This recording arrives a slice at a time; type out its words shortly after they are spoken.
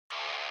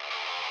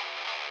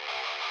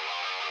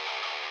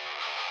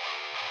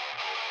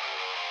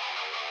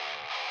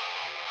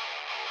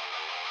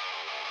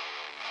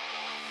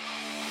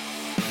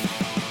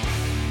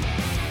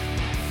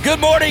Good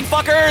morning,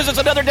 fuckers. It's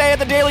another day at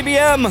the Daily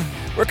BM.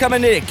 We're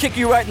coming to kick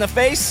you right in the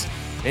face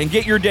and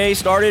get your day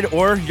started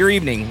or your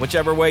evening,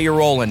 whichever way you're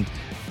rolling.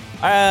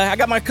 I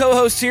got my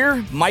co-hosts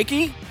here,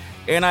 Mikey,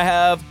 and I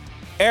have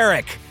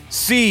Eric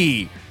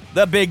C.,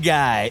 the big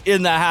guy,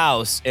 in the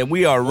house, and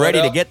we are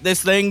ready to get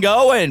this thing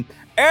going.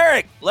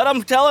 Eric, let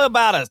them tell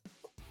about us.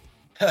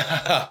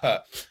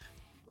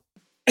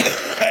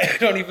 I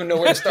don't even know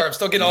where to start. I'm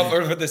still getting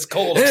over this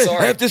cold. I'm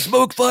sorry. I have to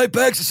smoke 5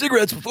 packs of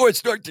cigarettes before I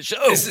start the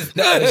show. This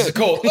is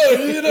cold.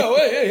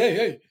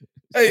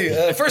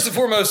 Hey, first and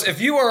foremost,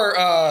 if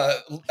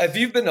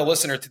you've been a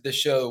listener to this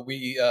show,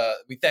 we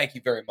thank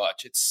you very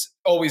much. It's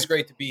always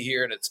great to be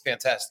here, and it's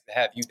fantastic to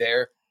have you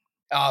there.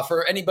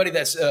 For anybody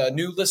that's a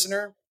new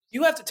listener,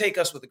 you have to take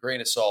us with a grain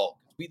of salt.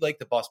 We like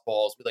to bust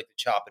balls. We like to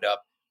chop it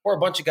up. We're a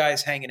bunch of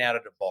guys hanging out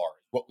at a bar,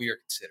 what we are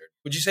considered.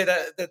 Would you say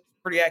that's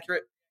pretty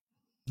accurate?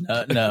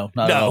 No,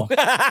 not at all.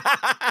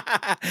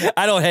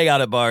 I don't hang out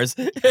at bars.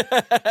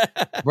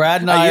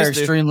 Brad and I are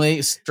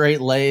extremely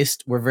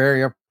straight-laced. We're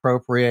very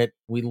appropriate.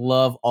 We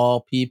love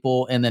all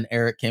people. And then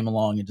Eric came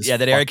along and just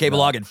Eric came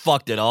along and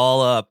fucked it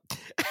all up.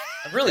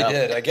 I really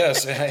did, I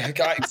guess.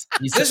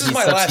 This is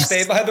my last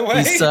day, by the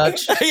way.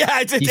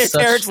 It's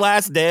Eric's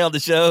last day on the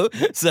show.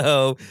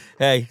 So,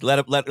 hey, let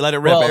it rip,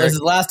 well, Eric. His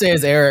last day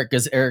is Eric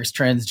because Eric's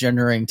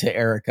transgendering to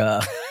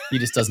Erica. He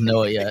just doesn't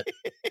know it yet.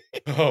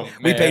 Oh, man.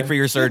 We paid for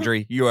your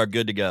surgery. You are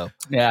good to go.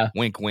 Yeah.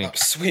 Wink, wink. Oh,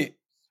 sweet.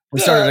 We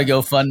started a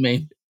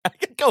GoFundMe.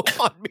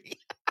 GoFundMe.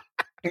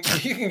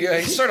 You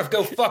can sort of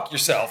go fuck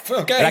yourself,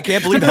 okay? And I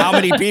can't believe how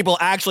many people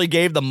actually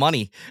gave the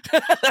money.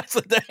 That's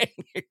the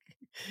thing.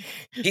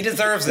 He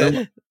deserves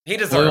it. He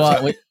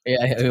deserves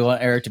it. We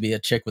want Eric to be a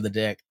chick with a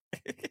dick.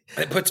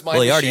 It puts my.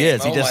 Well, he already shame.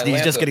 is.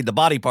 He's just getting the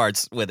body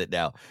parts with it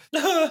now.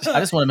 I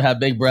just want him to have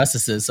big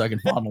breasts so I can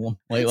fondle them.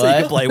 Wait, so what?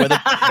 you can play with it.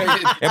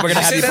 And we're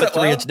gonna have you put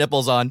 3-inch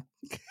nipples on.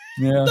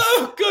 Yeah.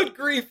 Oh, good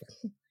grief,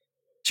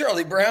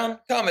 Charlie Brown,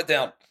 calm it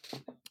down.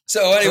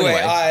 So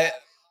anyway,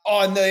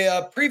 on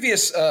the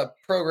previous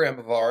program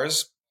of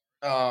ours,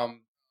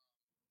 I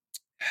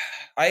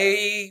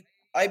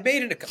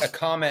made a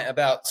comment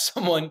about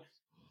someone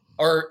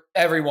or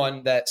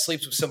everyone that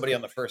sleeps with somebody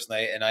on the first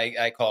night, and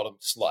I called them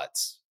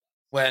sluts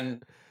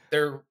when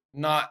they're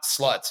not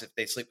sluts. If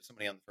they sleep with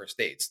somebody on the first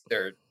dates,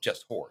 they're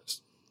just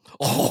whores.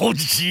 Oh,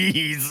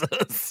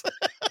 Jesus.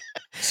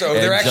 So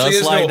there actually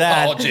is no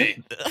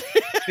apology.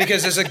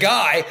 Because as a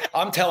guy,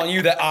 I'm telling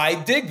you that I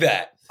dig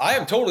that. I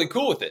am totally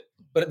cool with it.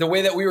 But the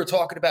way that we were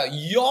talking about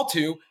y'all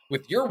two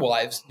with your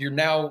wives, you're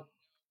now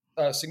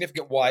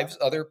significant wives,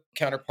 other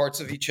counterparts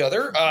of each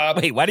other.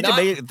 Wait, why did you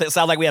make it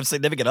sound like we have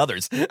significant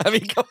others? I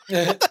mean, what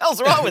the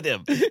hell's wrong with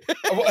him?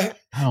 I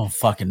don't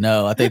fucking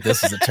know. I think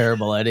this is a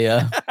terrible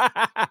idea.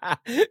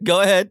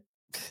 Go ahead.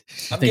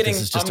 I think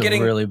this is just a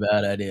really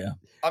bad idea.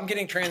 I'm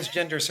getting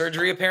transgender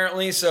surgery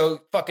apparently,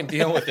 so fucking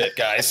deal with it,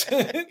 guys.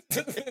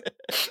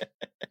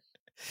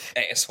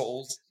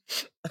 Assholes.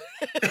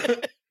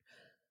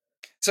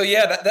 So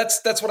yeah,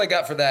 that's what I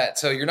got for that.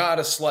 So you're not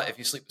a slut if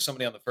you sleep with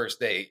somebody on the first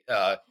date.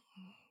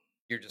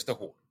 You're just a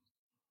whore.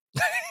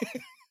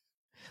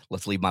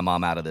 Let's leave my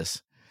mom out of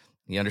this.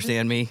 You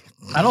understand me?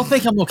 I don't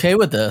think I'm okay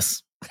with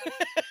this.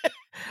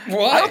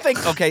 Why? I don't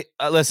think. Okay,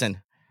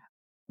 listen.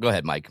 Go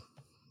ahead, Mike.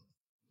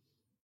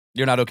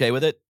 You're not okay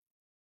with it?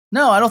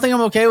 No, I don't think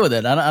I'm okay with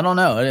it. I don't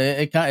know.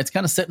 It's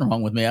kind of sitting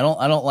wrong with me. I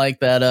don't like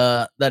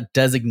that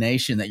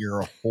designation that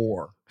you're a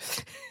whore.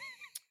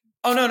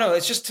 Oh no!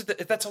 It's just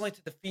that's only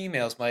to the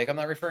females, Mike. I'm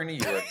not referring to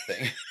you or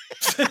anything.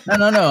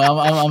 No.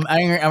 I'm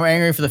angry. I'm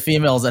angry for the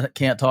females that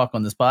can't talk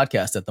on this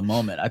podcast at the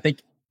moment. I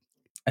think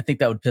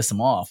that would piss them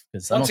off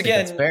because I don't think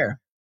that's fair.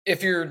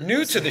 If you're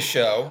new to the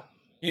show,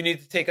 you need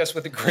to take us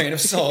with a grain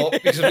of salt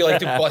because we like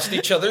to bust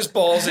each other's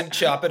balls and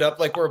chop it up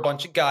like we're a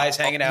bunch of guys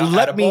hanging out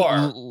at a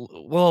bar.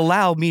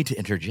 Allow me to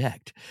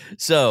interject.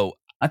 So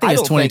I think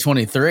it's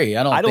 2023.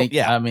 I think.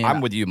 Yeah, I mean,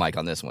 I'm with you, Mike,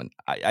 on this one.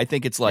 I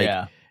think it's like.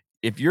 Yeah.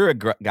 If you're a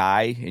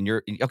guy and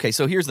you're okay,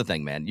 so here's the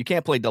thing, man. You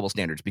can't play double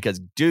standards because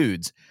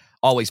dudes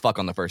always fuck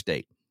on the first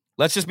date.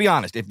 Let's just be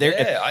honest. If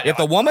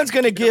the woman's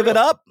going to give it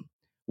up,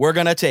 we're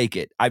going to take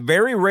it. I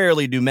very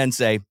rarely do men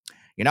say,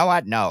 you know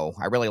what? No,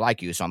 I really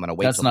like you, so I'm going to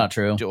wait. That's not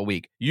true. Till a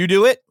week. You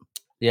do it?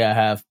 Yeah, I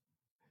have.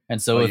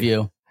 And so have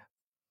you.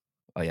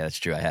 Oh, yeah, that's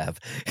true. I have.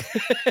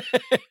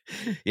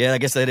 Yeah, I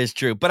guess that is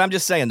true. But I'm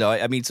just saying, though.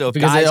 I mean, so if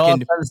because guys it all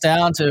comes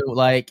down to,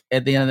 like,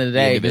 at the end of the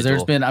day, because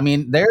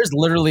there's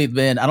literally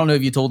been, I don't know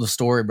if you told the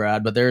story,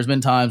 Brad, but there's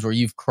been times where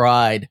you've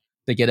cried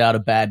to get out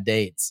of bad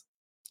dates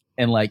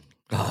and, like,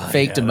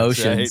 faked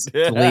emotions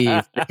to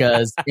leave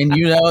because, and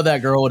you know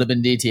that girl would have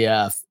been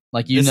DTF.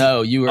 Like, you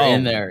were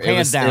in there. It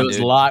was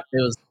locked.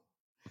 It was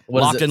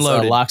locked and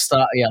loaded. Lock,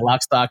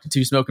 stock, to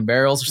two smoking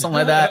barrels or something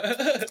like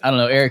that. I don't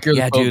know, Eric. You're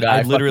the dude. guy.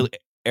 I literally.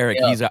 Eric,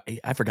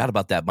 I forgot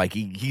about that, Mike.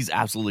 He's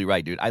absolutely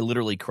right, dude. I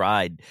literally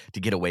cried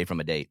to get away from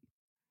a date.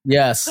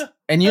 Yes,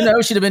 and she'd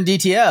have been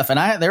DTF.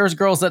 And there was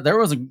girls that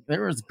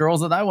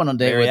I went on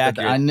date with.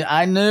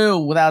 I knew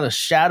without a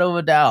shadow of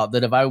a doubt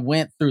that if I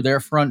went through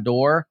their front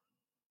door,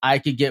 I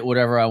could get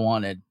whatever I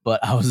wanted,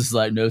 but I was just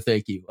like, no,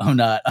 thank you. I'm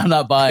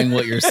not buying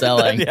what you're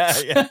selling.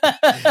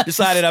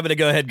 Decided I'm going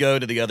to go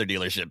to the other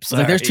dealership.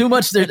 Like, there's too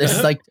much there.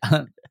 It's like,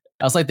 I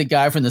was like the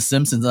guy from The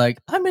Simpsons, like,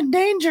 I'm in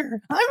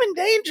danger.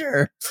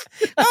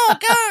 Oh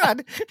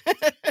God.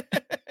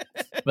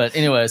 But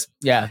anyways,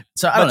 yeah.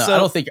 So I don't know. I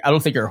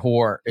don't think you're a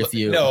whore if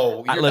you.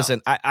 No,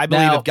 listen. I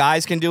believe if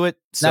guys can do it,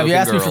 so now if you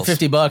can ask girls. me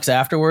for $50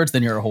 afterwards,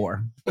 then you're a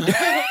whore.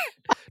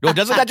 No,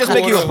 doesn't that just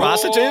make you a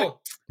prostitute?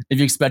 If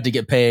you expect to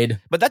get paid,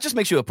 but that just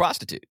makes you a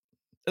prostitute. It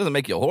doesn't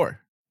make you a whore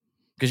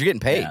because you're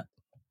getting paid. Yeah.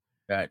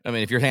 Right. I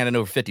mean, if you're handing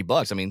over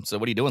 $50, I mean, so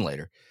what are you doing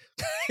later?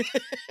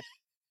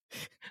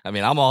 I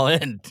mean, I'm all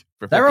in.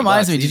 For that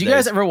reminds me. Did you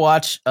guys ever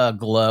watch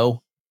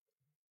Glow?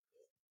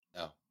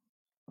 No.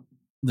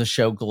 The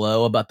show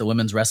Glow about the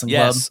women's wrestling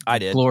club? Yes, I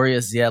did.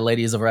 Glorious,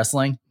 ladies of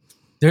wrestling.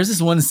 There's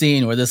this one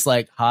scene where this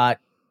like hot,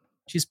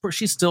 she's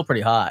still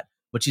pretty hot,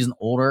 but she's an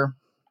older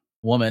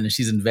woman and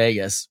she's in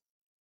Vegas.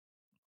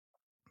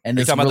 And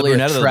this really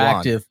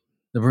attractive,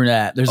 the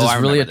brunette. There's this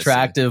really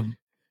attractive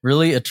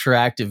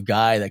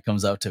guy that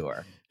comes up to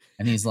her,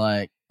 and he's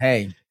like,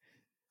 "Hey,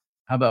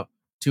 how about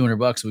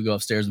 $200? We go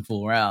upstairs and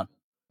fool around."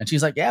 And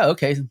she's like, "Yeah,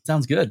 okay,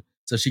 sounds good."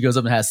 So she goes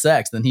up and has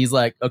sex. Then he's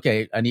like,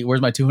 "Okay, where's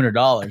my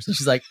 $200?" And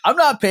she's like, "I'm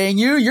not paying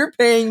you. You're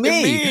paying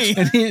me."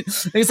 And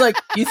he's like,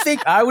 "You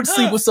think I would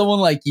sleep with someone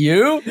like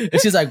you?"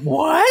 And she's like,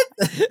 "What?"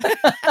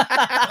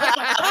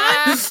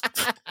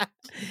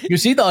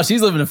 Because she thought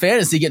she's living a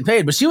fantasy getting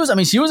paid, but she was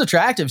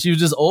attractive. She was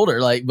just older,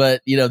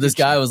 but this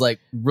guy was like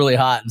really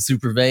hot and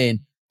super vain.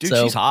 Dude,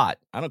 she's hot.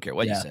 I don't care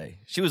what you say.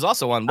 She was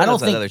also on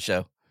other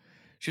show.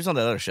 She was on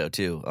that other show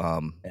too.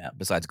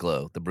 Besides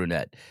Glow, the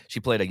brunette.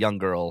 She played a young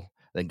girl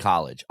in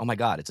college. Oh my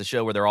God, it's a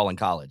show where they're all in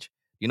college.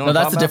 You know? No,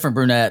 that's a different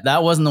brunette.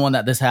 That wasn't the one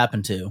that this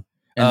happened to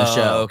in the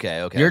show.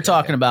 Okay. You're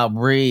talking about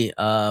Brie.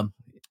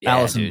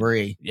 Allison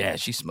Brie. Yeah,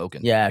 she's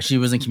smoking. Yeah, she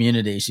was in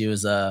Community. She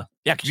was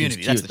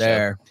Community. That's the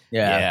there. Show.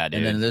 Yeah, dude.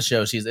 And then in this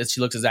show, she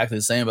looks exactly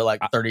the same, but like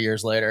 30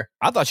 years later.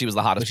 I thought she was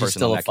the hottest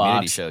person on that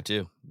Community show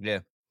too. Yeah.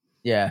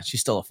 Yeah, she's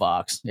still a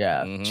fox.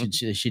 Yeah,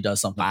 she does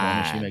something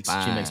for me.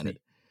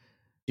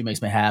 She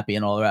makes me happy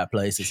in all the right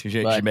places.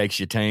 She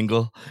makes you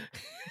tangle.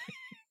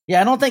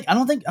 Yeah, I don't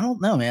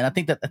know, man. I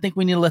think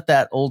we need to let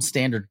that old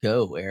standard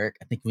go, Eric.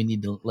 I think we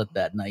need to let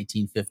that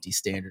 1950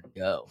 standard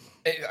go.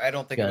 I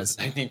don't think it was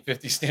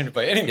 1950 standard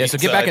by any means. Yeah, so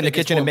get back in the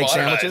kitchen and make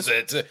sandwiches.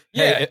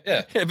 Yeah.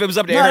 If it was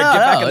up to Eric, get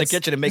back in the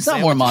kitchen and make sandwiches. It's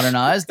not more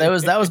modernized.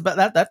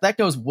 That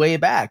goes way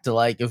back to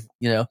like if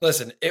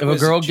listen, if a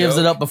girl gives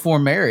it up before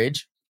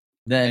marriage,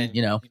 then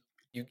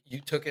You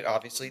took it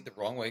obviously the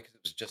wrong way because it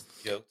was just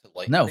a joke to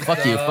like. No,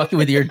 fuck you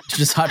with your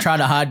just trying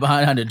to hide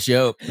behind a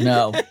joke.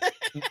 No,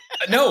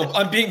 no,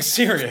 I'm being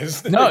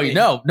serious.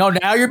 No.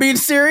 Now you're being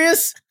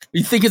serious.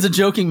 You think it's a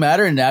joking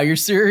matter, and now you're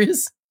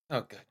serious.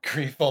 Oh God,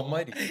 grief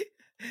almighty!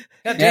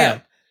 God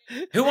damn.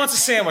 Who wants a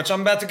sandwich?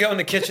 I'm about to go in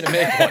the kitchen and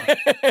make one.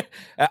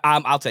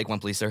 I'll take one,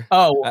 please, sir.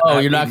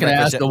 You're not going to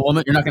ask a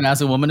woman. You're not going to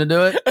ask a woman to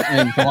do it.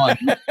 I mean, come on.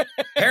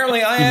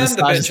 Apparently, I am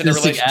the bitch in the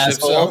relationship.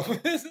 So.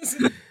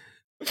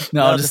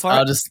 No, I'll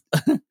just.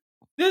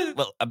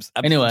 Well,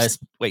 anyways,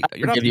 wait.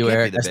 You're not you,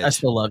 Eric. I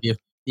still love you,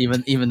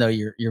 even though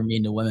you're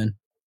mean to women.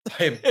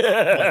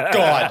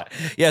 God.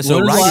 Yeah.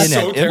 So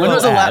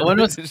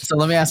So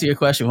let me ask you a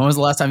question. When was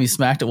the last time you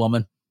smacked a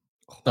woman?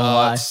 Don't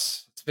lie.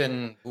 It's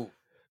been. Ooh.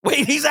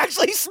 Wait, he's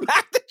actually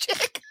smacked the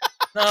chick.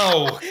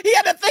 No, he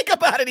had to think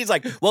about it. He's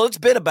like, well, it's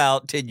been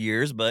about 10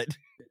 years, but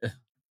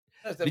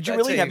did you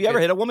really? Have you ever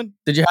hit a woman?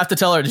 Did you have to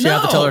tell her? Did you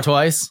have to tell her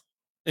twice?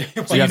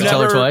 So you have to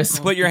tell her twice?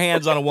 Put your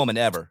hands on a woman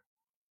ever.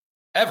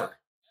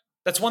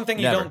 That's one thing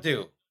you don't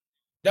do.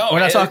 No, we're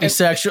not talking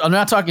sexual. I'm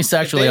not talking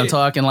sexually. I'm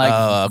talking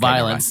like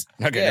violence.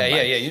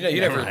 Okay, yeah. You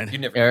never Eric,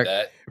 did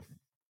that.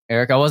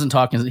 Eric, I wasn't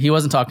talking. He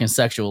wasn't talking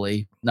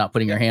sexually. Not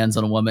putting your hands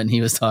on a woman.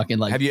 He was talking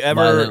like. Have you ever?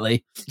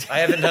 Violently. I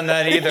haven't done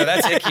that either.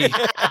 That's icky.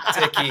 That's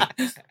icky.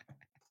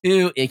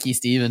 Ew, icky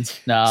Stevens.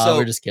 No,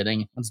 we're just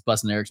kidding. I'm just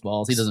busting Eric's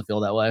balls. He doesn't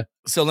feel that way.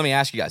 So let me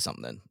ask you guys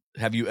something then.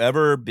 Have you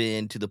ever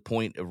been to the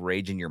point of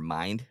rage in your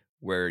mind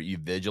where you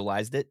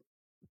visualized it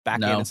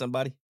backhanding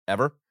somebody?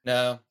 Ever?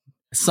 No.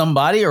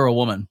 Somebody or a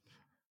woman?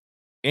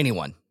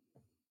 Anyone.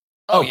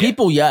 Oh,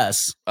 people,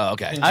 yes. Oh,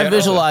 okay. I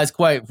visualize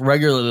quite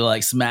regularly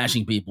like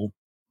smashing people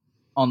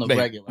on the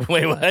regular.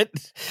 Wait, what?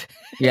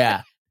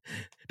 Yeah.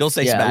 Don't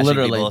say smashing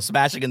literally. People.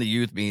 Smashing in the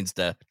youth means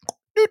to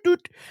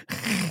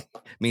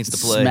means to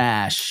play.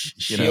 Smash.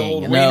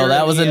 No,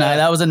 that was a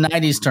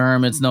 90s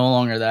term. It's no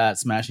longer that.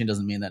 Smashing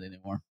doesn't mean that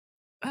anymore.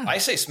 I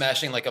say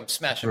smashing like I'm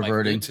smashing my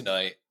food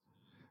tonight.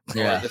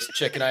 Yeah. This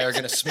chick and I are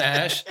going to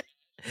smash.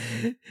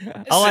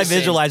 All I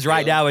visualize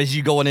right now is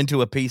you going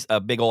into a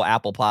big old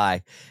apple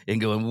pie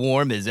and going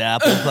warm as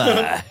apple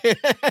pie. Oh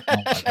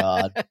my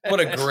God. What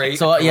a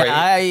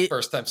great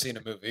first time seeing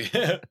a movie.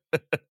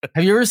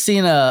 Have you ever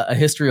seen a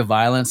History of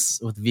Violence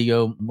with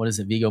Viggo? What is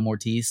it? Viggo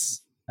Mortensen,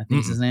 I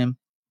think is his name.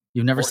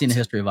 You've never seen A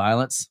History of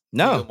Violence?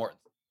 No.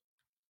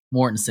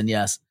 Mortensen,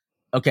 yes.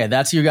 Okay,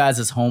 that's your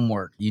guys'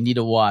 homework. You need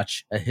to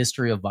watch A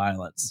History of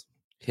Violence.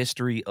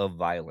 History of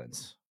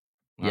Violence.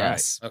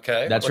 Yes. Right.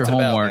 Okay. That's your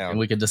homework, and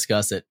we can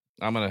discuss it.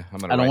 I'm gonna.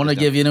 I don't want to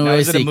give you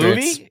any secrets. Is it a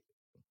movie?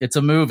 It's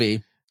a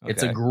movie. Okay.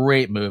 It's a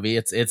great movie.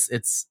 It's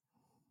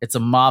a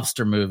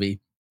mobster movie.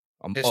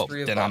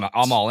 Then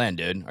I'm all in,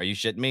 dude. Are you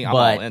shitting me? I'm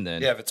all in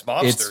then. Yeah, if it's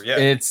mobster,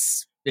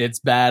 it's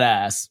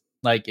badass.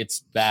 Like,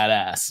 it's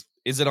badass.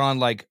 Is it on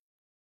like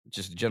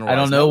just general? I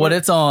don't know what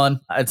it's on.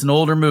 It's an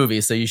older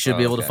movie, so you should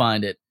be able to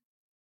find it.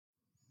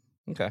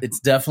 Okay. It's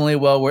definitely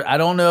worth. I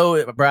don't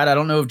know, Brad. I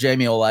don't know if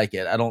Jamie will like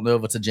it. I don't know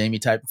if it's a Jamie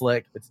type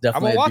flick. It's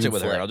definitely. I'm gonna watch it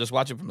with her. I'll just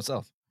watch it for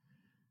myself.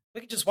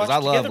 We can just watch it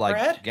together, I love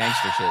Brad.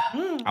 Gangster shit.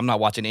 I'm not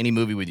watching any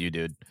movie with you,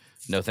 dude.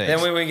 No thanks.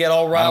 Then when we get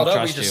all riled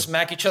up, we just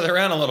smack each other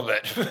around a little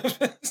bit.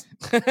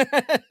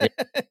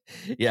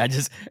 Yeah,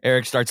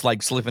 Eric starts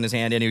like slipping his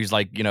hand in. He's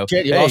like, hey,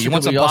 you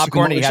want some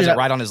popcorn? And he has it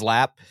right on his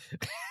lap.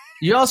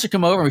 You all should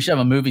come over. We should have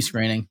a movie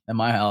screening at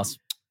my house.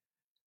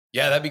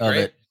 Yeah, that'd be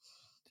great.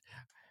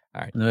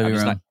 All right.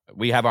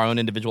 We have our own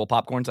individual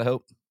popcorns, I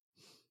hope.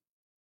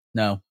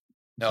 No,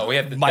 we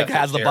have. Mike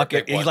has the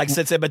bucket. He like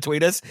sits in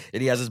between us,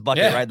 and he has his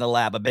bucket right in the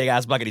lap, a big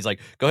ass bucket. He's like,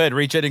 "Go ahead,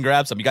 reach in and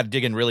grab some. You got to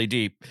dig in really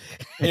deep."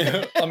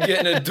 I'm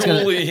getting a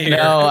dually here.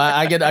 No,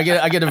 I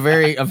get a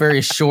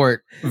very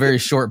short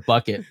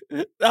bucket.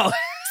 Oh,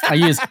 I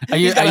use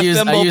bucket. I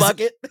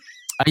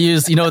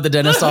use, what the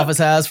dentist office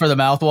has for the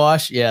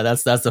mouthwash? Yeah,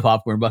 that's the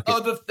popcorn bucket.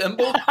 Oh, the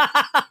thimble.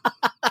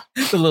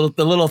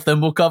 the little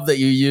thimble cup that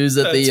you use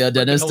at the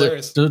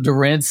dentist to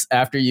rinse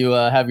after you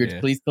have your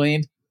teeth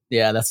cleaned.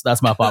 Yeah,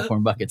 that's my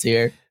popcorn buckets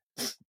here.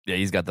 Yeah,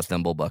 he's got the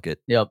thimble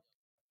bucket. Yep,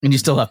 and you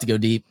still have to go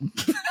deep.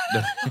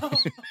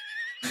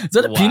 Is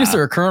that a penis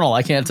or a kernel?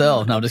 I can't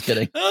tell. No, I'm just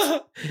kidding.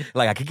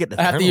 Like I could get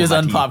the. I have to use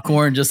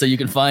unpopcorn just so you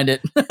can find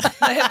it.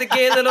 I had the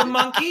gay little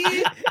monkey.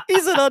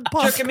 He's an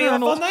unpopped jerking me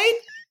off all night.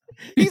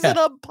 He's an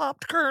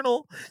unpopped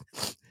kernel.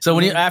 So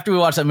after we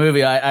watch that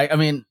movie, I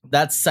mean,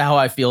 that's how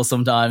I feel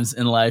sometimes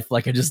in life.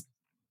 Like I just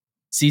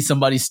see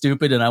somebody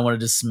stupid and I want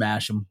to just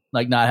smash them,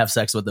 like not have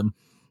sex with them,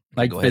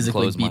 like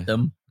physically beat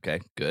them. Okay,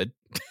 good.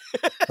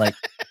 Like,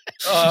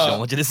 I don't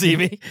want you to see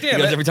me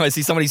because every time I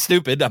see somebody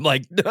stupid, I'm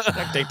like,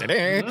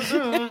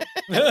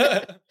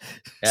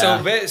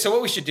 So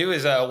what we should do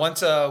is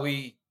once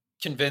we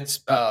convince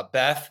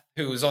Beth,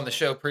 who was on the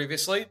show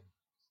previously,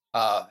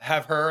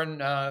 have her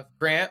and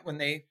Grant, when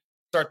they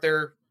start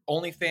their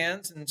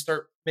OnlyFans and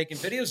start making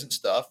videos and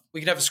stuff, we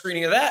can have a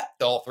screening of that,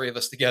 all three of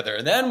us together,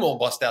 and then we'll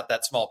bust out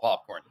that small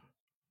popcorn.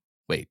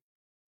 Wait,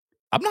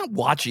 I'm not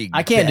watching.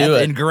 I can't do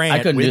it. And Grant, I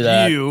couldn't with do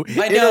that. You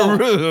in a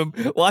room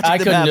watching I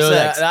them couldn't have do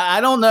sex. that.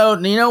 I don't know.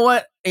 You know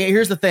what?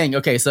 Here's the thing.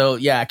 Okay, so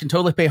yeah, I can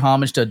totally pay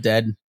homage to a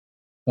dead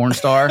porn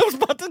star,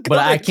 but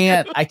I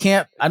can't. I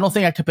don't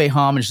think I could pay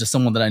homage to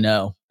someone that I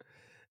know.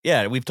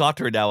 Yeah, we've talked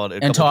to her now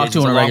and talk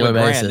to her on a regular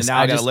basis. And now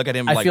I gotta look at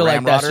him. I feel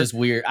like that's just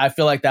weird. I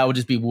feel like that would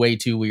just be way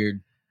too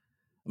weird.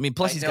 I mean,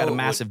 plus he's got a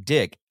massive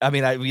dick. I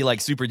mean, I'd be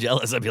like super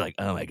jealous. I'd be like,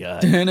 oh my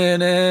god.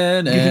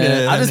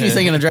 I'll just be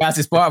singing the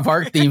Jurassic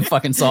Park theme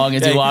fucking song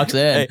as he walks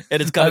in.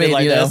 And it's coming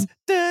like this.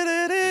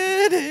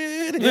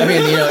 I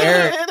mean,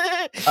 Eric,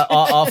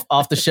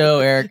 off the show,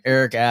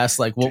 Eric asked,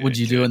 like, what would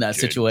you do in that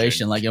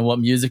situation? Like, and what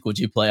music would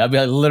you play? I'd be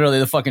like, literally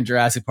the fucking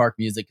Jurassic Park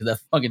music, because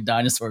that fucking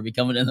dinosaur would be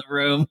coming in the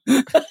room.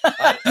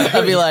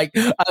 I'd be like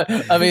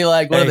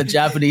one of the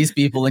Japanese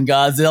people in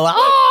Godzilla.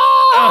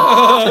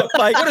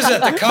 Mike, what is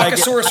that? The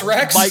Caucasaurus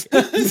Rex?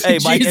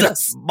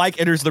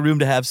 Mike enters the room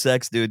to have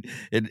sex, dude,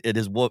 and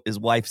his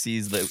wife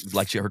sees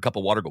her cup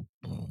of water go.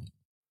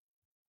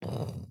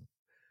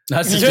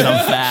 That's just because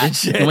I'm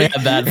fat. And we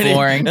have bad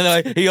flooring. And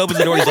then he opens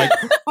the door and he's like,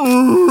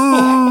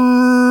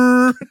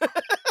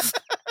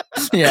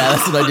 yeah,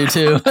 that's what I do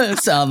too.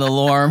 Sound the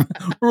alarm.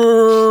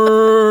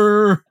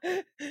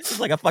 It's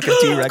like a fucking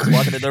T-Rex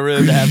walking in the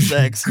room to have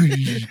sex.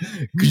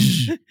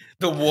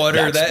 The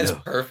water, that is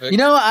perfect.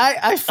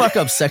 I fuck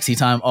up sexy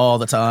time all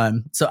the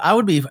time. So I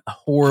would be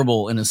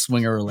horrible in a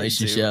swinger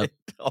relationship.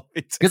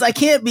 Because I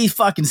can't be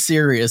fucking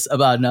serious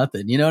about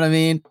nothing. You know what I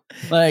mean?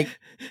 Like,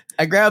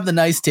 I grab the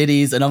nice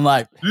titties and I'm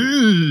like,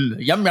 yum,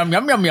 yum, yum,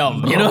 yum,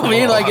 yum. You know what I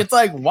mean? Like, it's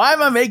like, why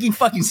am I making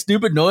fucking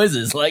stupid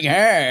noises? Like,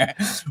 hey,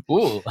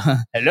 ooh,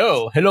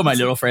 hello, my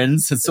little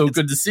friends. It's so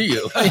good to see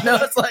you.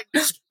 It's like,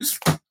 it's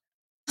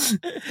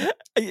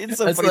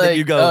so funny that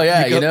you go, oh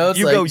yeah, it's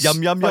you go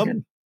yum, yum,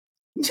 yum.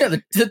 Yeah,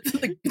 the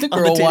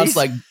girl wants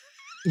like,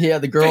 yeah,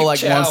 the girl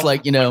like wants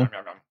like,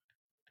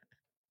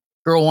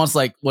 girl wants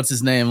like, what's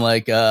his name?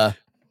 Like,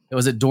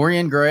 was it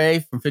Dorian Gray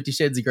from 50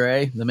 Shades of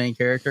Grey, the main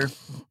character?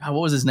 What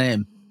was his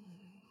name?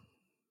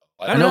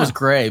 I know it was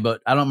Gray, but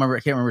I don't remember. I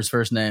can't remember his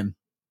first name.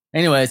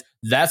 Anyways,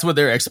 that's what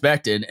they're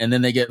expected, and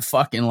then they get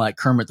fucking like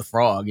Kermit the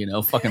Frog,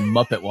 fucking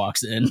Muppet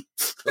walks in.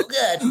 Oh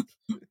god.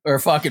 Or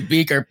fucking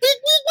Beaker.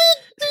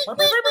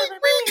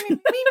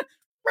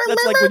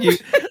 That's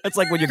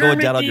like when you're going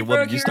down on your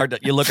woman.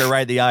 You look her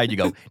right in the eye and you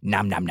go,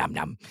 nom nom nom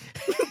nom.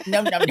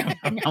 Nom nom nom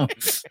nom nom.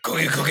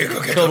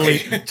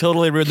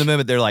 Totally ruin the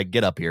moment. They're like,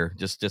 get up here.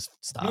 Just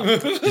stop.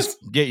 Just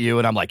get you.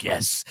 And I'm like,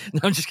 yes. No,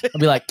 I'm just kidding.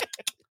 I'll be like, is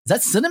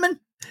that cinnamon?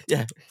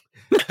 Yeah.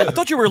 I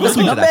thought you were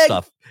allergic to that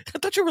stuff. I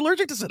thought you were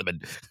allergic to cinnamon.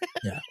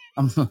 Yeah.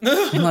 I'm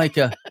like,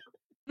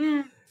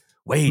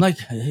 Wait, like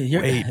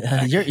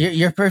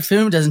your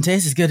perfume doesn't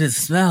taste as good as it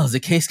smells.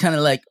 It tastes kind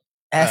of like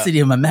acid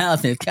in my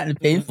mouth, and it's kind of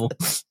painful.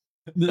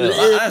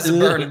 My eyes are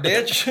burning,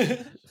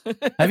 bitch.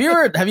 Have you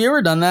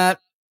ever done that?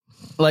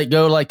 Like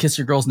go like kiss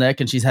your girl's neck,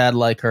 and she's had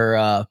like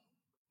her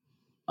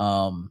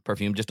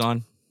perfume just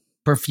on.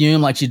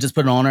 Perfume, like she just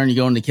put it on her, and you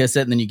go in to kiss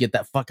it, and then you get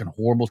that fucking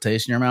horrible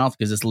taste in your mouth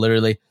because it's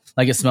literally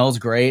like it smells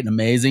great and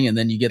amazing, and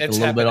then you get the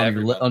little bit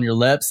on your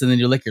lips, and then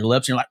you lick your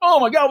lips, and you're like,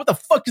 oh my god, what the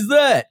fuck is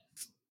that?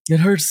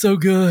 It hurts so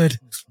good.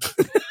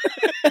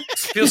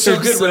 Feels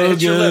so good when it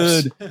hits your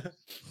lips.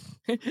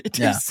 It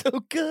tastes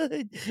so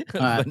good.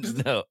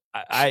 No,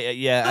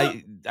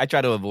 I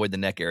try to avoid the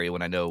neck area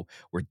when I know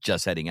we're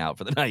just heading out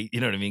for the night.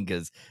 You know what I mean?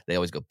 Because they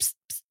always go psst,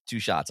 psst, 2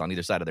 shots on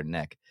either side of their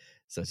neck.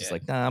 So it's just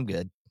like, nah, I'm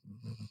good.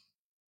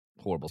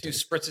 Horrible. 2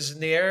 spritzes in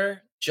the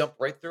air, jump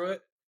right through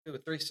it, do a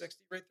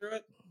 360 right through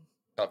it.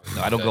 No,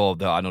 I don't go.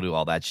 No, I don't do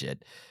all that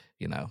shit.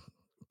 You know,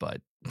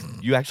 but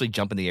you actually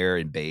jump in the air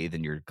and bathe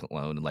in your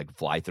cologne and like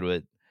fly through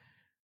it.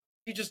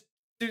 You just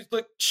do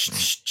like,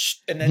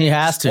 and then he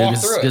has to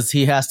because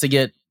he has to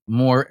get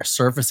more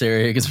surface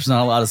area because there's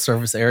not a lot of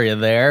surface area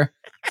there.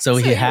 So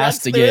he has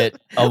to get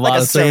a lot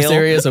of surface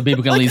area so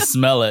people can at least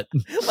smell it.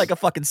 Like a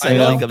fucking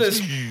sail.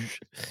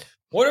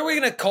 What are we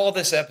going to call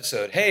this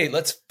episode? Hey,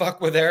 let's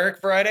fuck with Eric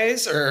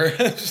Fridays? Or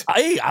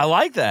I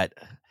like that.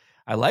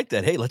 I like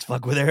that. Hey, let's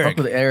fuck with Eric.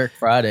 Fuck with Eric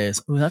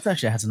Fridays. Ooh, that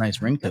actually has a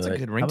nice ring to it. That's a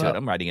good ring to it.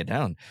 I'm writing it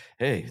down.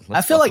 Hey,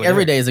 I feel like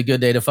every day is a good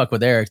day to fuck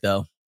with Eric,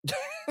 though.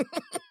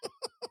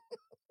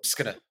 Just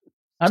gonna.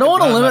 I don't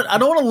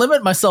want to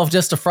limit myself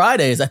just to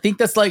Fridays. I think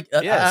that's like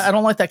yes. I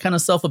don't like that kind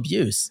of self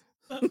abuse.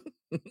 I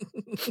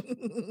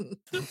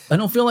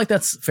don't feel like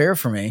that's fair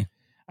for me.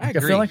 I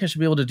feel like I should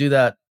be able to do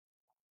that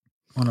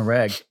on a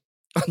reg.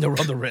 On the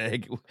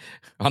reg,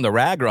 on the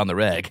rag or on the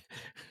reg,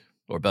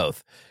 or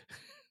both.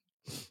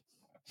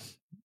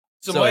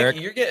 So Mike, Eric,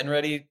 you're getting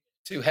ready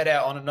to head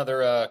out on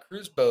another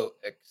cruise boat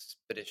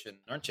expedition,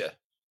 aren't you?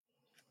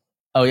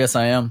 Oh yes,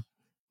 I am.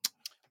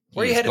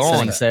 Where are you headed?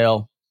 Setting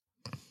sail.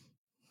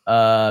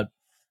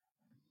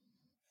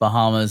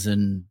 Bahamas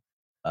and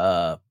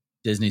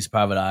Disney's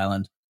private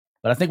island,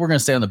 but I think we're going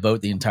to stay on the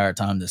boat the entire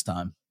time this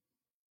time.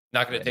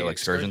 Not going to take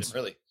excursions,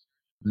 really.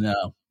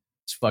 No.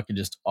 It's fucking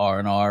just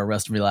R&R,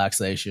 rest and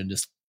relaxation.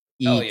 Just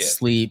eat,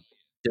 sleep,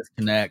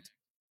 disconnect.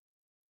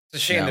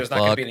 It's a shame there's not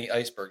going to be any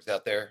icebergs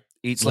out there.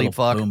 Eat, sleep,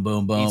 fuck. Boom,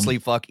 boom, boom. Eat,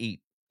 sleep, fuck,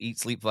 eat. Eat,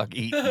 sleep, fuck,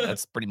 eat.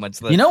 That's pretty much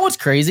the... You know what's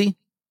crazy?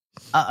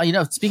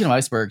 Speaking of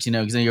icebergs,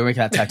 because you're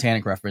making that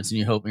Titanic reference and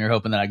you're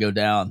hoping that I go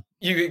down.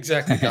 You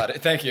exactly got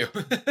it. Thank you.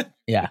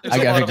 Yeah,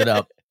 I picked it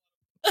up.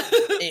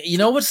 You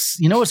know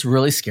what's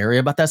really scary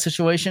about that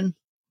situation?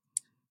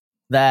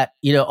 That,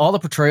 all the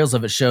portrayals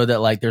of it show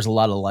that like there's a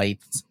lot of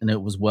lights and it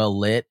was well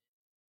lit,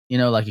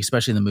 like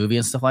especially in the movie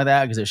and stuff like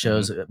that, because it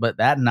shows, but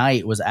that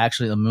night was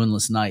actually a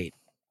moonless night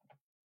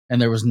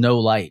and there was no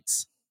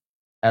lights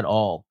at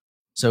all.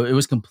 So it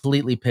was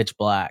completely pitch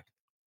black.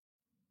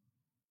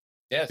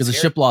 Yeah. Because the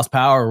ship lost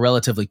power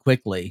relatively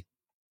quickly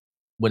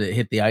when it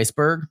hit the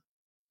iceberg.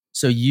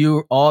 So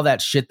all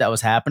that shit that was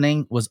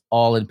happening was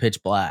all in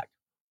pitch black.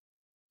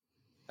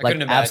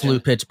 Like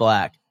absolute pitch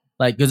black.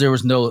 Like, because there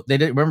was they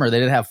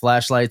didn't have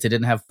flashlights, they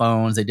didn't have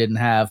phones, they didn't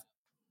have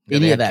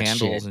any of that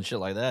candles shit. And shit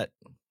like that.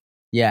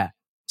 Yeah.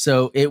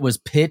 So it was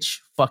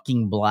pitch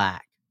fucking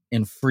black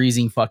in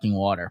freezing fucking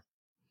water.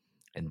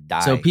 And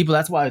dying. So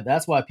that's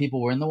why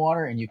people were in the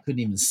water and you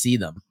couldn't even see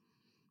them.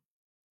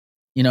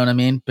 You know what I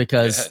mean?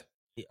 Because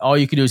all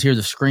you could do is hear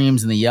the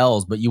screams and the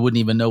yells, but you wouldn't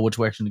even know which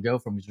direction to go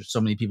from because there's so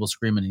many people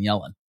screaming and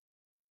yelling.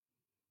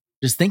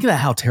 Just think about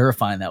how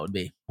terrifying that would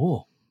be.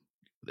 Ooh.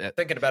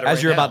 Thinking about it as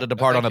right you're now. about to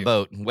depart on a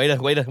boat. Way to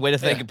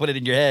think and put it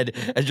in your head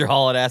as you're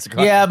hauling ass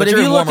across. Yeah, but if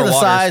you look at the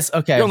size,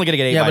 okay, you're only going to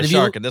get ate by a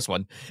shark in this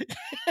one.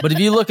 But if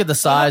you look at the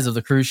size of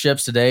the cruise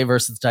ships today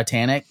versus the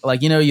Titanic,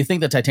 like you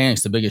think the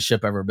Titanic's the biggest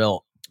ship ever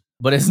built,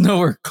 but it's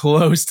nowhere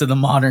close to the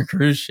modern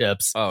cruise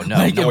ships. Oh no,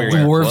 like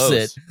it dwarfs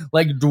it.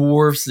 Like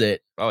dwarfs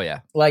it. Oh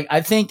yeah. Like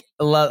I think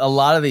a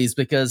lot of these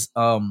because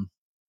I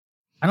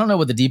don't know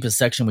what the deepest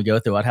section we go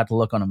through. I'd have to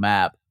look on a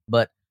map,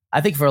 but I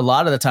think for a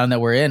lot of the time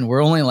that we're in,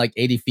 we're only like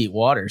 80 feet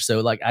water.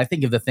 So like, I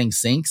think if the thing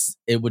sinks,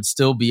 it would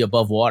still be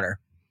above water.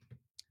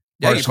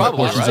 Yeah,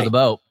 portions of the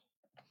boat.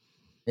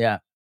 Yeah.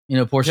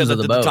 Portions of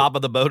the boat. The top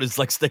of the boat is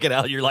like sticking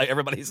out. You're like,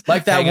 everybody's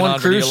like that one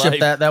cruise ship,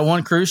 that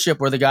one cruise ship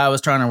where the guy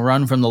was trying to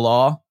run from the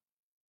law,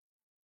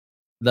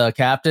 the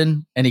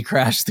captain, and he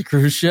crashed the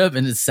cruise ship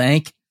and it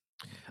sank.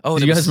 Oh,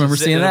 do you guys remember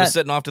seeing that? It was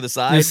sitting off to the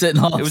side. It was sitting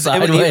off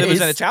sideways. It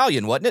was an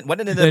Italian, wasn't it?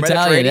 Wasn't it in the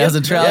Italian? It was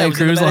an Italian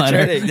cruise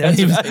liner.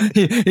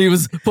 He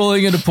was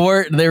pulling into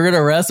port, and they were going to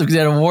arrest him because he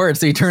had a warrant.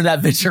 So he turned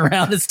that bitch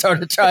around and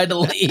started trying to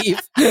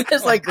leave.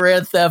 It's like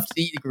Grand Theft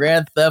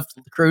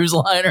cruise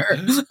liner.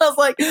 I was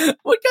like,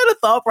 what kind of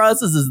thought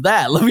process is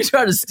that? Let me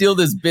try to steal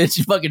this bitch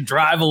and fucking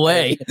drive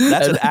away.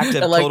 That's an act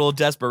of total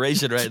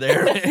desperation right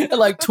there. At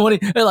like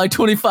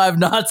 25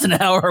 knots an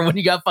hour when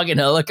you got fucking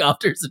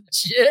helicopters and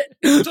shit.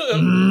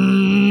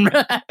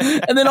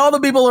 And then all the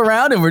people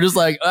around him were just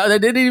like, they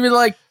didn't even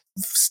like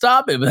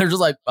stop him. And they're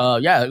just like,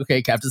 yeah,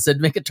 okay, Captain said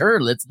make a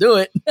turn. Let's do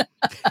it.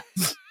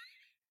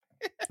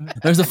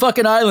 There's a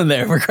fucking island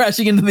there. We're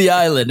crashing into the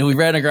island and we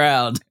ran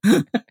aground.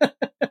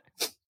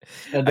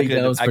 I think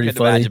that was pretty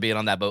funny. Imagine being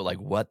on that boat like,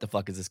 what the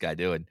fuck is this guy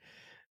doing?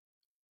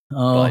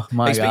 Oh, but,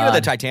 my God. Speaking of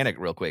the Titanic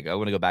real quick, I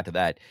want to go back to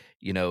that.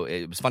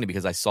 It was funny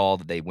because I saw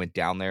that they went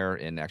down there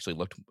and actually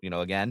looked,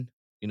 again,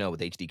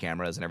 with HD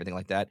cameras and everything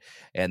like that.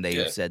 And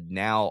they said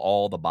now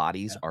all the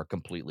bodies are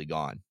completely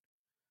gone.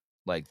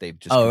 Like they've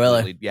just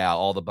really? Yeah,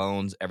 all the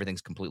bones,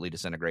 everything's completely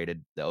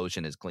disintegrated. The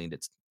ocean has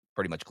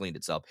pretty much cleaned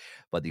itself.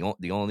 But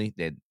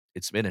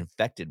it's been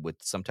infected with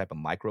some type of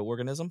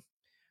microorganism.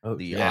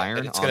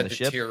 Iron on the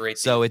ship.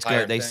 So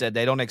they said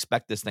they don't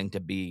expect this thing to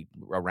be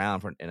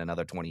around in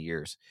another 20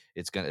 years.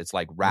 It's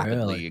like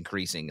rapidly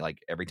increasing. Like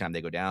every time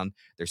they go down,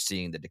 they're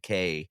seeing the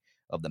decay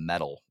of the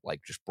metal,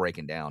 like just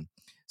breaking down.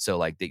 So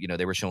like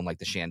they were showing like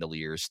the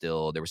chandeliers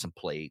still, there were some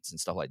plates and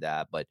stuff like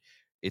that. But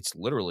it's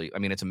literally, I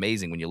mean, it's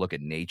amazing when you look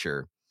at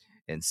nature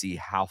and see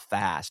how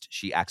fast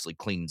she actually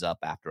cleans up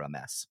after a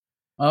mess.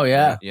 Oh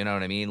yeah. You know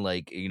what I mean?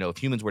 Like, if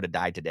humans were to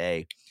die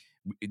today,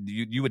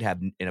 you would have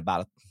in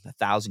about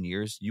 1,000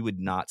 years, you would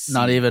not see.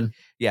 Not even.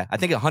 Yeah, I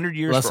think 100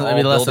 years for all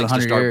buildings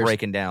to start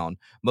breaking down.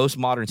 Most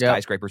modern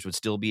skyscrapers would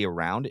still be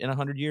around in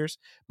 100 years,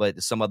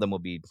 but some of them will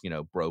be,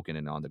 broken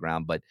and on the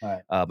ground. But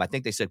I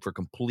think they said for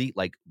complete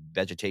like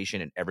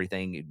vegetation and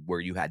everything, where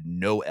you had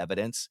no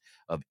evidence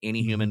of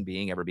any human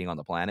being ever being on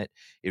the planet,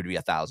 it would be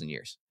 1,000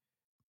 years.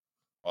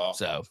 Wow.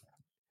 So,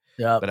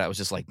 but I was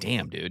just like,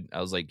 damn, dude. I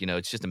was like,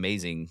 it's just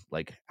amazing,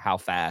 like how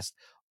fast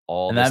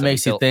all. And that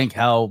makes you think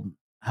how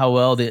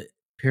well the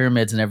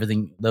pyramids and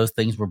everything, those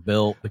things were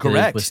built because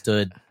they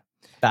withstood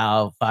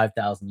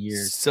 5,000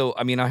 years. So,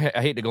 I mean, I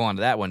hate to go on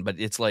to that one, but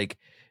it's like,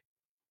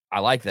 I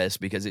like this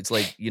because it's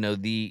like,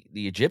 the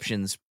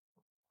Egyptians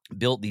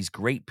built these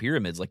great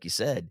pyramids, like you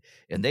said,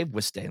 and they've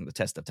withstood the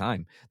test of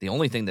time. The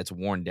only thing that's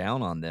worn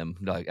down on them,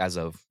 like as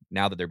of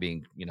now that they're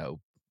being,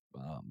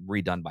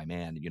 redone by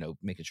man,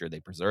 making sure they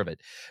preserve it.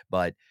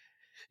 But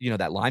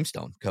that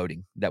limestone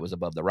coating that was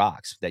above the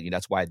rocks,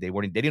 that's why they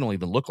didn't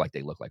even look like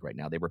they look like right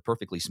now. They were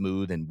perfectly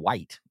smooth and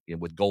white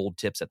with gold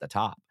tips at the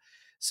top.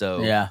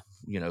 So,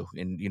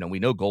 we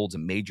know gold's a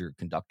major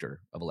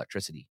conductor of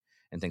electricity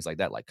and things like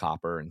that, like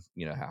copper and,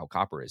 how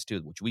copper is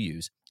too, which we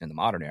use in the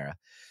modern era.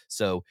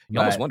 So you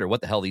almost wonder what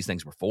the hell these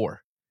things were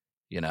for,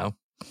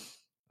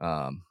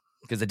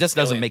 because it just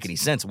doesn't make any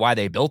sense why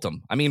they built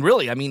them. I mean,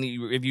 really,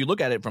 if you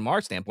look at it from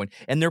our standpoint,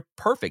 and they're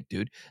perfect,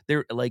 dude,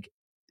 they're like,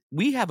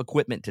 we have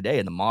equipment today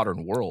in the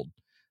modern world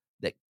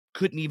that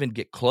couldn't even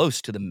get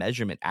close to the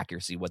measurement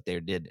accuracy what they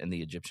did in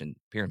the Egyptian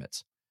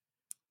pyramids.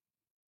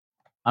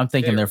 I'm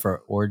thinking they're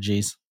for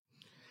orgies.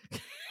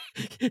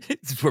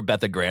 It's where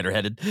Beth and Grant are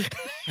headed.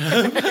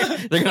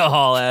 They're gonna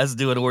haul ass,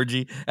 do an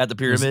orgy at the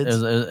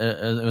pyramids.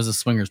 It was a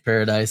swingers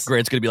paradise.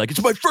 Grant's gonna be like,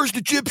 "It's my first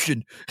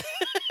Egyptian."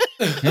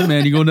 Hey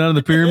man, you going down to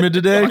the pyramid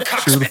today?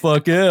 Sure the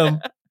fuck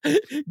am.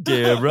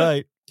 Damn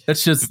right.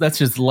 That's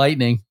just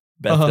lightning.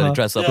 Beth's gonna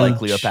dress up like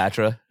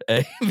Cleopatra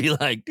and be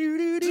like,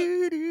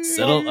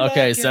 settle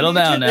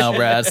down now,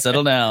 Brad.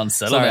 Settle down.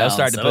 Sorry, I was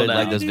starting to put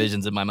like those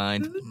visions in my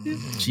mind.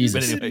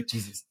 Jesus, anyway.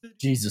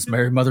 Jesus,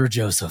 Mary, Mother of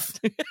Joseph.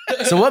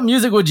 So, what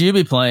music would you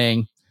be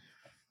playing,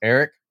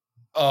 Eric?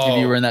 If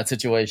you were in that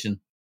situation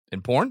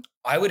in porn,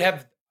 in porn.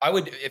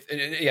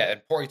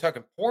 You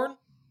talking porn?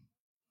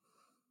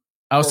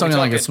 I was talking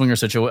like a swinger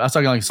situation. I was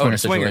talking like a swinger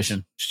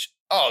situation.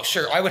 Oh,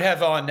 sure. I would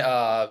have on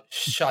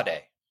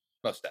Sade,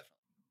 most definitely.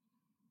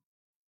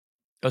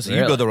 Oh, so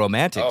you go the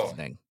romantic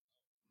thing.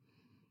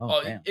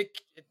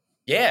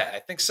 Yeah, I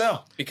think so.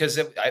 Because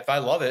if I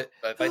love it,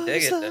 if I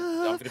dig it, then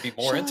I'm going to be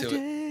more into it.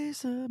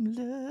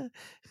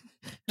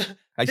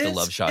 I used to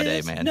love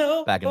Sade, man.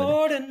 Back in the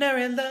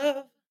ordinary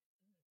love.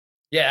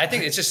 Yeah, I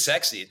think it's just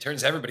sexy. It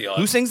turns everybody on.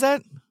 Who sings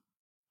that?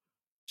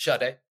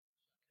 Sade.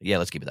 Yeah,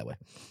 let's keep it that way.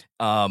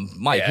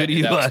 Mike,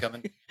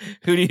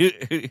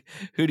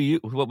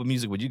 what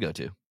music would you go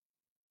to?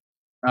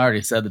 I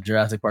already said the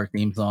Jurassic Park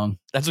theme song.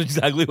 That's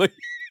exactly what.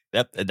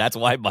 That's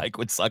why Mike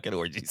would suck at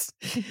orgies.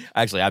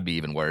 Actually, I'd be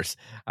even worse.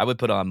 I would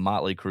put on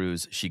Motley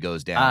Crue's "She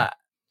Goes Down."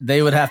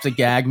 They would have to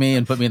gag me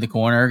and put me in the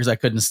corner because I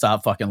couldn't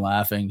stop fucking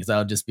laughing because I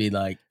would just be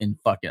like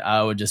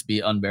I would just be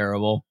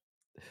unbearable.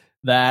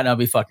 That and I'd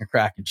be fucking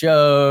cracking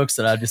jokes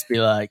and I'd just be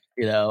like,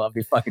 I'd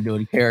be fucking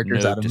doing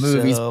characters out of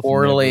movies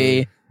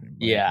poorly.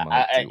 Yeah,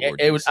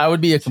 I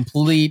would be a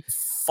complete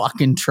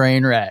fucking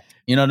train wreck.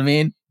 You know what I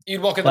mean?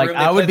 You'd walk in the room.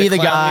 I would be the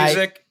guy.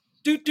 Music.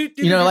 How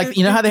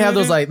they have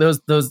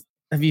those those.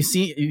 Have you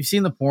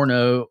seen the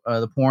pornos?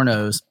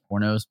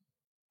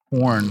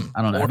 Porn.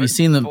 I don't know. Have you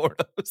seen the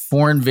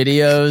porn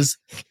videos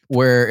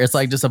where it's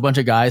like just a bunch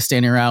of guys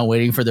standing around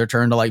waiting for their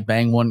turn to like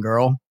bang one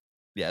girl?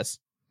 Yes.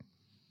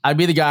 I'd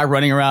be the guy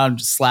running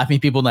around slapping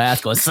people in the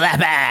ass, going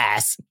slap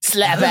ass,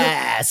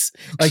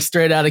 like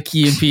straight out of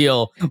Key and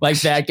Peele,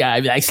 like that guy.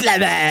 I'd be like slap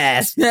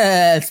ass,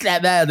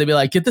 slap ass. They'd be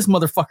like, get this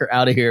motherfucker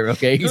out of here,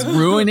 okay? He's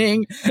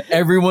ruining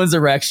everyone's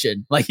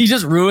erection. Like he's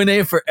just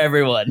ruining it for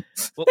everyone.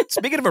 Well,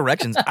 speaking of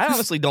erections, I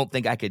honestly don't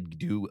think I could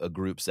do a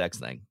group sex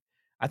thing.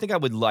 I think I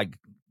would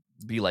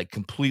be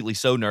completely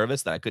so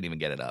nervous that I couldn't even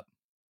get it up.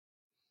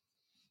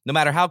 No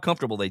matter how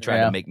comfortable they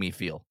tried to make me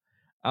feel.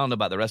 I don't know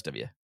about the rest of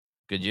you.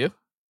 Could you?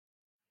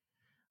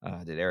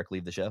 Did Eric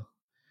leave the show?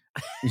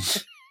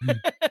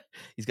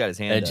 He's got his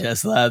hand up.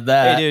 Just like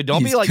that. Hey, dude,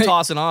 don't be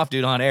tossing off,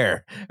 dude, on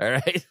air. All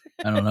right.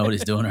 I don't know what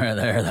he's doing right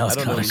there. That was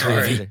kind of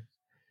crazy.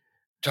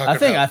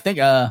 I think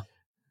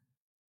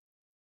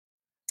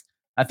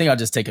I'll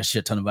just take a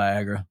shit ton of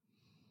Viagra.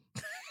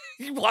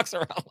 He walks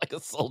around like a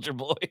soldier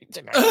boy.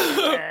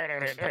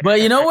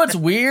 But you know what's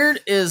weird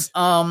is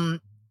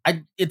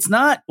it's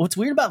not what's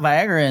weird about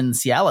Viagra and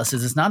Cialis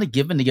is it's not a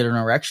given to get an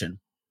erection.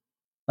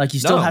 Like you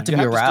still have to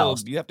be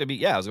aroused. You have to be.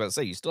 Yeah, I was about to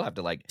say you still have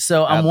to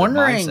So I'm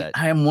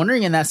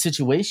wondering in that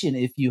situation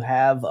if you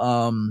have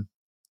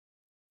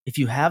if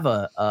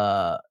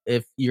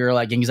your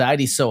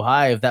anxiety is so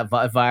high, if that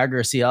Viagra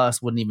or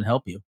Cialis wouldn't even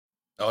help you.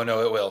 Oh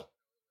no, it will.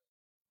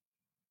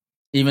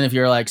 Even if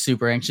you're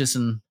super anxious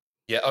and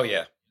yeah. Oh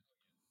yeah.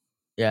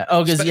 Yeah.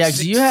 Oh,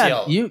 because you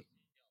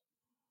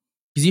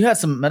had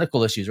some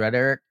medical issues, right,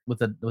 Eric, with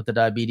the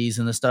diabetes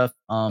and the stuff.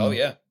 Oh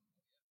yeah.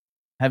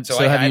 Have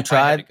you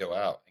tried? I had to go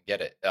out and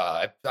get it.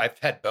 I've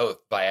had both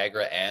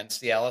Viagra and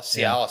Cialis.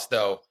 Cialis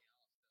though,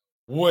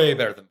 way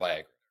better than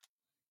Viagra.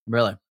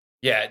 Really?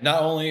 Yeah.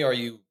 Not only are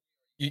you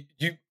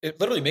it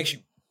literally makes you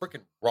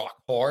freaking rock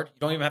hard. You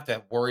don't even have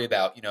to worry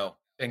about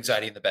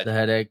anxiety in the bed, the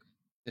headache,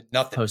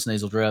 nothing, post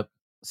nasal drip.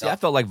 See, I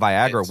felt like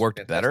Viagra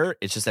worked better.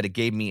 It's just that it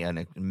gave me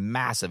a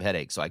massive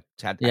headache, so I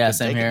couldn't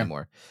take it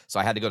anymore. So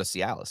I had to go to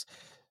Cialis.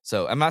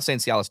 So I'm not saying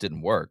Cialis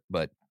didn't work,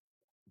 but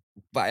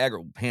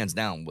Viagra, hands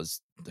down, was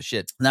the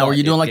shit. Now, were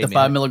you doing the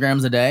 5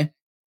 milligrams a day,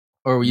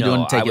 or were you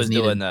doing take as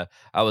needed?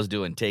 I was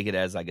doing take it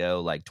as I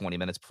go, 20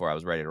 minutes before I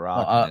was ready to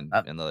rock,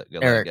 and let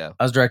Eric, it go.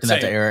 I was directing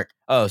that to Eric.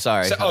 Oh,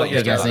 sorry.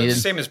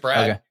 Same as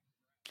Brad. Okay.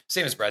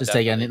 Same as Brad. Just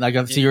take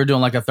it. So you were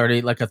doing a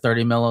 30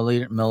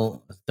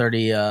 milliliter,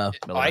 30.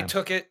 I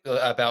took it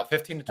about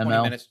 15 to 20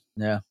 minutes.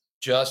 Yeah.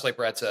 Just like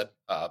Brad said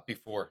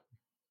before.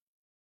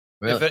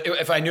 Really?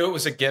 If I knew it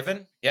was a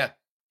given, yeah.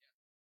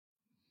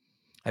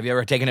 Have you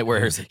ever taken it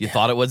where you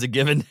thought it was a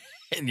given,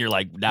 and you're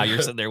now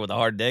you're sitting there with a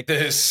hard dick?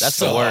 That's sucks.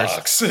 The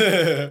worst.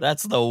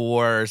 That's the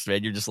worst,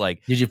 man. You're just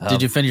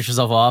did you finish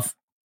yourself off?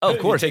 Oh, of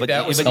course, but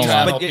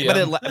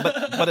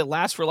it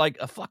lasts for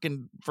a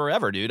fucking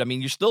forever, dude. I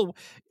mean, you're still.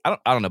 I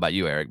don't know about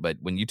you, Eric, but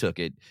when you took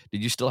it,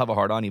 did you still have a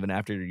hard on even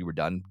after you were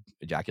done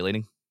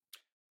ejaculating?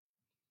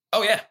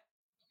 Oh yeah,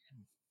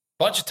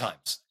 bunch of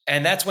times,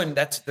 and that's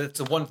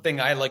the one thing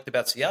I liked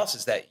about Cialis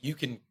is that you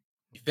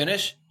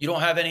finish. You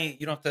don't have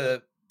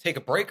to take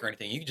a break or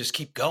anything. You can just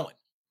keep going.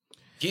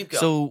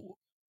 So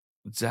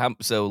I'm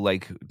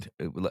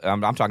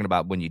talking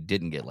about when you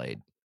didn't get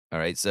laid. All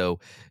right. So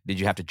did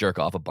you have to jerk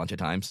off a bunch of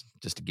times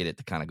just to get it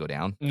to kind of go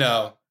down?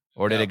 No.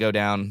 Or did it go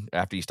down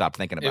after you stopped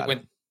thinking about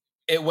it?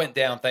 It went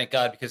down, thank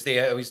God, because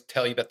they always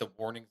tell you about the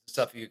warnings and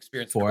stuff. If you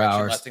experience 4 an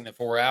erection hours. lasting than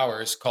 4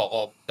 hours,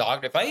 call a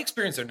doctor. If I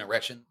experience an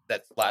erection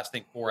that's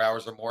lasting 4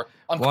 hours or more,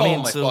 I'm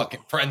calling my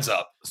fucking friends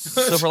up.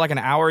 So for an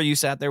hour, you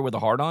sat there with a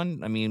hard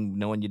on? I mean,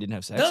 knowing you didn't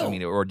have sex? No. I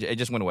mean, or it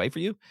just went away for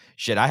you?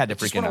 Shit, I had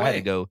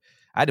to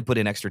I had to put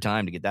in extra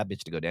time to get that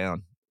bitch to go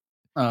down.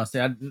 Oh, see,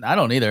 I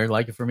don't either.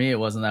 For me, it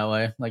wasn't that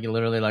way. It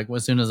literally,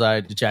 as soon as I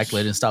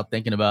ejaculated and stopped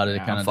thinking about it,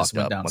 it kind of just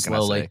went down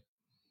slowly.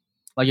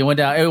 It went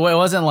down. It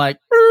wasn't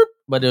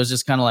but it was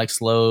just kind of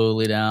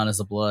slowly down as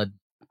the blood.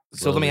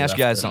 So let me ask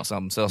you guys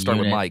something. So I'll start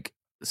with Mike.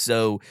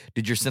 So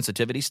did your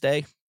sensitivity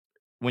stay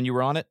when you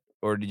were on it,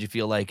 or did you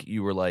feel like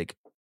you were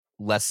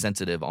less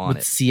sensitive on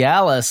With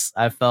Cialis,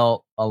 I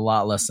felt a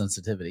lot less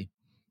sensitivity.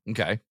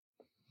 Okay.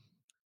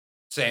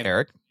 Same.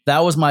 Eric?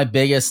 That was my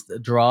biggest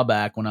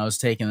drawback when I was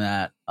taking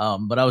that.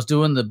 But I was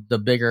doing the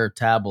bigger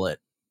tablet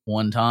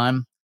one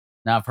time.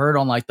 Now I've heard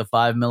on the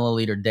 5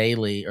 milliliter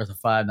daily, or the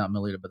 5, not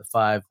milliliter, but the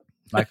 5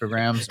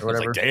 micrograms or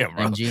whatever. Damn,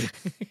 mg,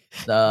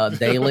 the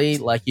daily,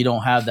 you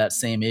don't have that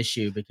same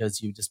issue because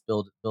you just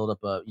build up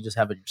you just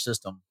have it in your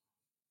system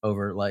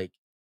over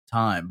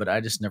time. But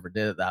I just never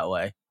did it that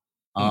way.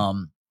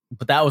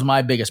 But that was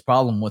my biggest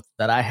problem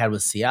that I had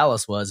with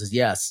Cialis was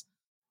yes,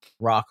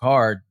 rock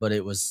hard, but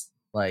it was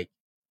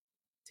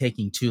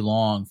taking too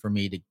long for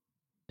me to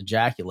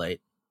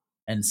ejaculate,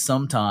 and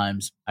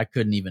sometimes I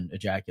couldn't even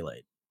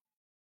ejaculate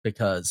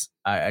because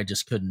I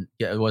just couldn't.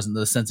 It wasn't,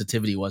 the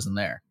sensitivity wasn't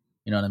there.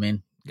 You know what I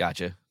mean?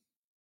 Gotcha.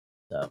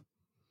 So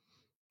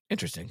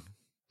interesting.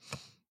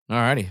 All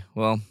righty.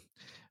 Well,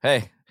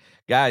 hey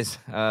guys,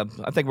 I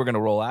think we're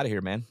gonna roll out of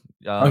here, man.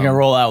 I'm gonna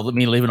roll out with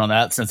me leaving on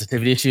that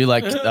sensitivity issue.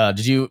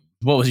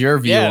 What was your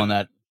view on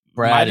that,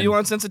 Brad? My view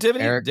on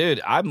sensitivity, Eric?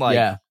 Dude. I'm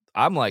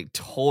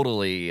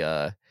totally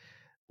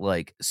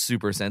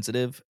super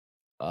sensitive.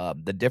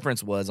 The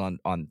difference was on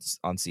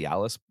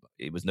Cialis.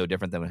 It was no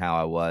different than how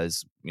I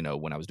was,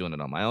 when I was doing it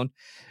on my own.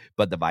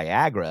 But the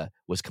Viagra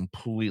was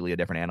completely a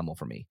different animal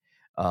for me.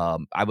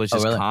 I was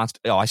just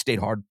constant. I stayed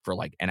hard for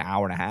an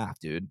hour and a half,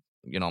 dude.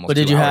 Almost. But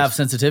did you have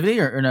sensitivity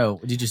or no?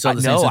 Did you still have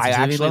the same sensitivity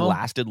I actually level?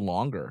 lasted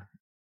longer.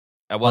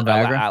 I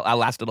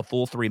lasted a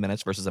full 3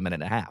 minutes versus a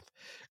minute and a half.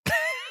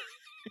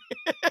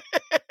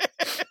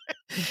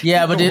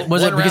 Yeah, but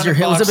was it because your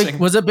hip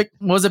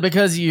was it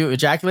because you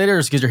ejaculated, or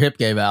was it because your hip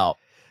gave out?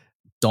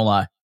 Don't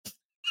lie.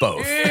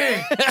 Both.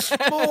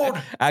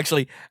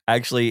 actually,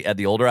 at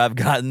the older I've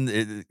gotten,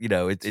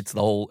 it's the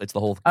whole.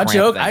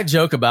 I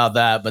joke about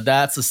that, but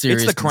that's a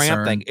serious. It's the cramp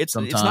concern. thing. It's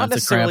not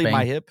necessarily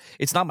my hip.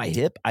 It's not my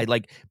hip.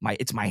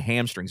 It's my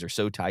hamstrings are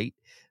so tight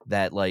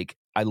that like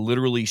I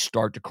literally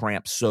start to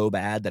cramp so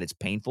bad that it's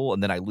painful,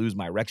 and then I lose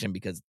my erection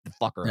because the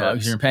fucker hurts. Yeah,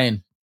 because you're in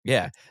pain.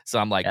 Yeah, so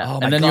I'm like, oh my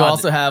god. And then you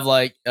also have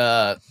like,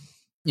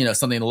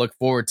 something to look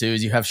forward to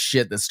is you have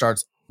shit that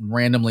starts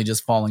randomly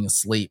just falling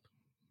asleep,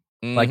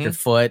 like your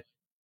foot,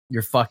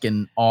 your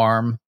fucking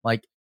arm,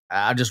 like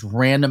just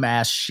random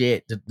ass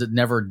shit that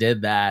never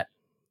did that.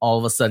 All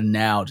of a sudden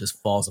now just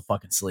falls a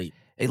fucking sleep.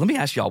 Hey, let me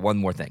ask y'all one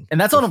more thing.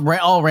 And that's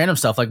all random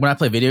stuff. Like when I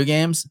play video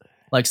games,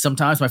 like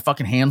sometimes my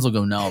fucking hands will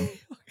go numb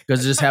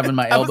because just having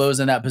my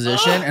elbows in that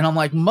position. And I'm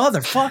like,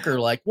 motherfucker,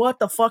 like what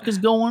the fuck is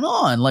going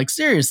on? Like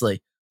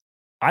seriously.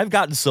 I've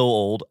gotten so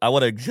old. I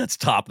want to just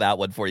top that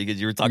one for you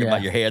because you were talking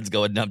about your hands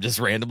going numb just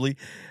randomly.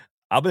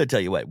 I'm going to tell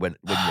you what, when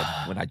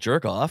I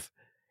jerk off,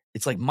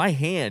 it's like my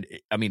hand.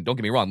 I mean, don't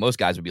get me wrong. Most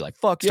guys would be like,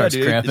 "Fuck yeah,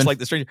 dude." Cramping. It's like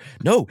the stranger.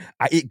 No,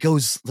 it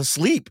goes to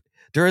sleep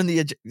during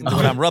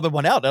when I'm rubbing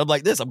one out. And I'm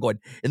like this. I'm going,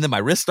 and then my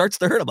wrist starts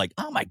to hurt. I'm like,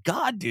 "Oh my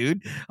god,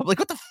 dude!" I'm like,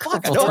 "What the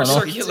fuck?" No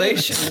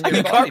circulation.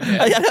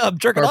 I'm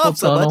jerking off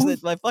so much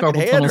that my fucking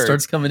hand hurts.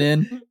 Starts coming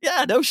in.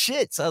 Yeah, no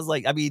shit. So I was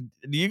like, I mean,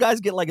 do you guys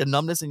get like a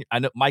numbness? I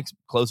know Mike's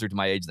closer to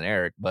my age than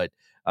Eric, but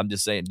I'm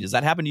just saying, does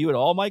that happen to you at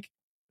all, Mike?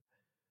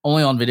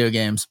 Only on video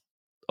games.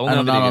 Only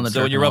on video games.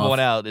 So when you rub one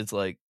out, it's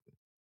like.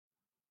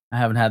 I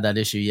haven't had that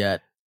issue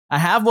yet. I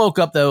have woke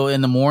up though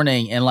in the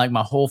morning and like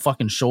my whole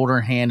fucking shoulder,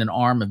 hand, and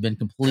arm have been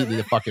completely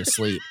the fucking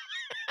asleep.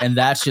 And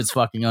that shit's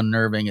fucking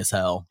unnerving as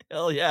hell.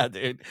 Hell yeah,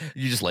 dude.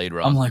 You just laid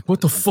wrong. I'm like,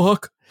 what the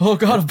fuck? Oh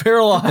God, I'm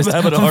paralyzed.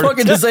 I'm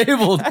fucking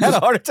disabled. I had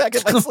a heart attack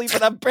in my sleep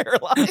and I'm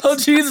paralyzed. Oh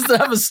Jesus, I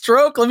have a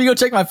stroke. Let me go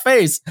check my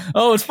face.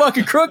 Oh, it's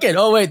fucking crooked.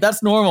 Oh wait,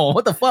 that's normal.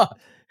 What the fuck?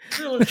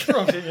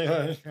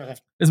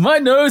 Is my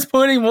nose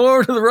pointing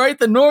more to the right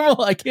than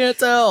normal? I can't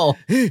tell.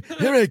 Hey,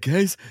 all right,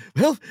 guys.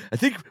 Well, I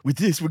think with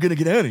this, we're going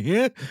to get out of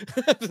here.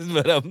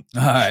 But, all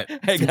right.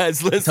 Hey,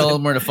 guys, listen. Tell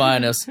them where to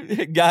find us.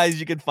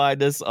 Guys, you can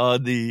find us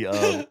on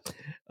the...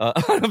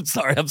 I'm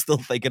sorry. I'm still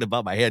thinking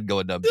about my head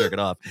going numb, jerking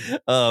off. You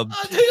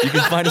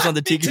can find us on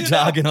the Tiki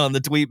Talk and on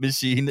the tweet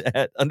machine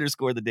at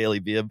 _the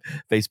Daily BM,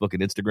 Facebook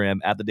and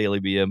Instagram at the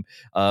Daily BM.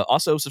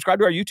 Also, subscribe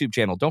to our YouTube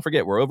channel. Don't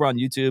forget, we're over on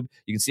YouTube.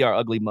 You can see our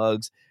ugly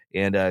mugs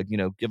and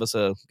give us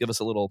a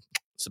little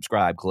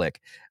subscribe click.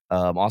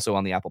 Also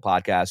on the Apple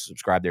Podcast,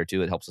 subscribe there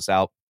too. It helps us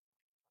out.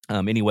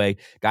 Anyway,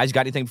 guys, you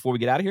got anything before we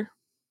get out of here?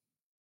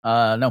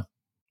 No.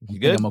 You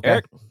good? I'm okay.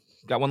 Eric,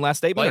 got one last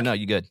statement? Or no,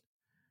 you good?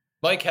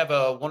 Mike, have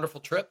a wonderful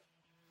trip.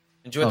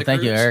 Enjoy the cruise.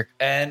 Thank you, Eric.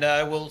 And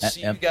I will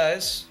see you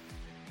guys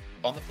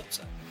on the flip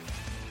side.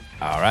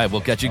 All right,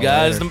 we'll catch you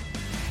guys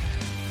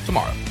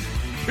tomorrow.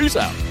 Peace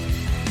out.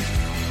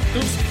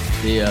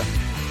 See ya.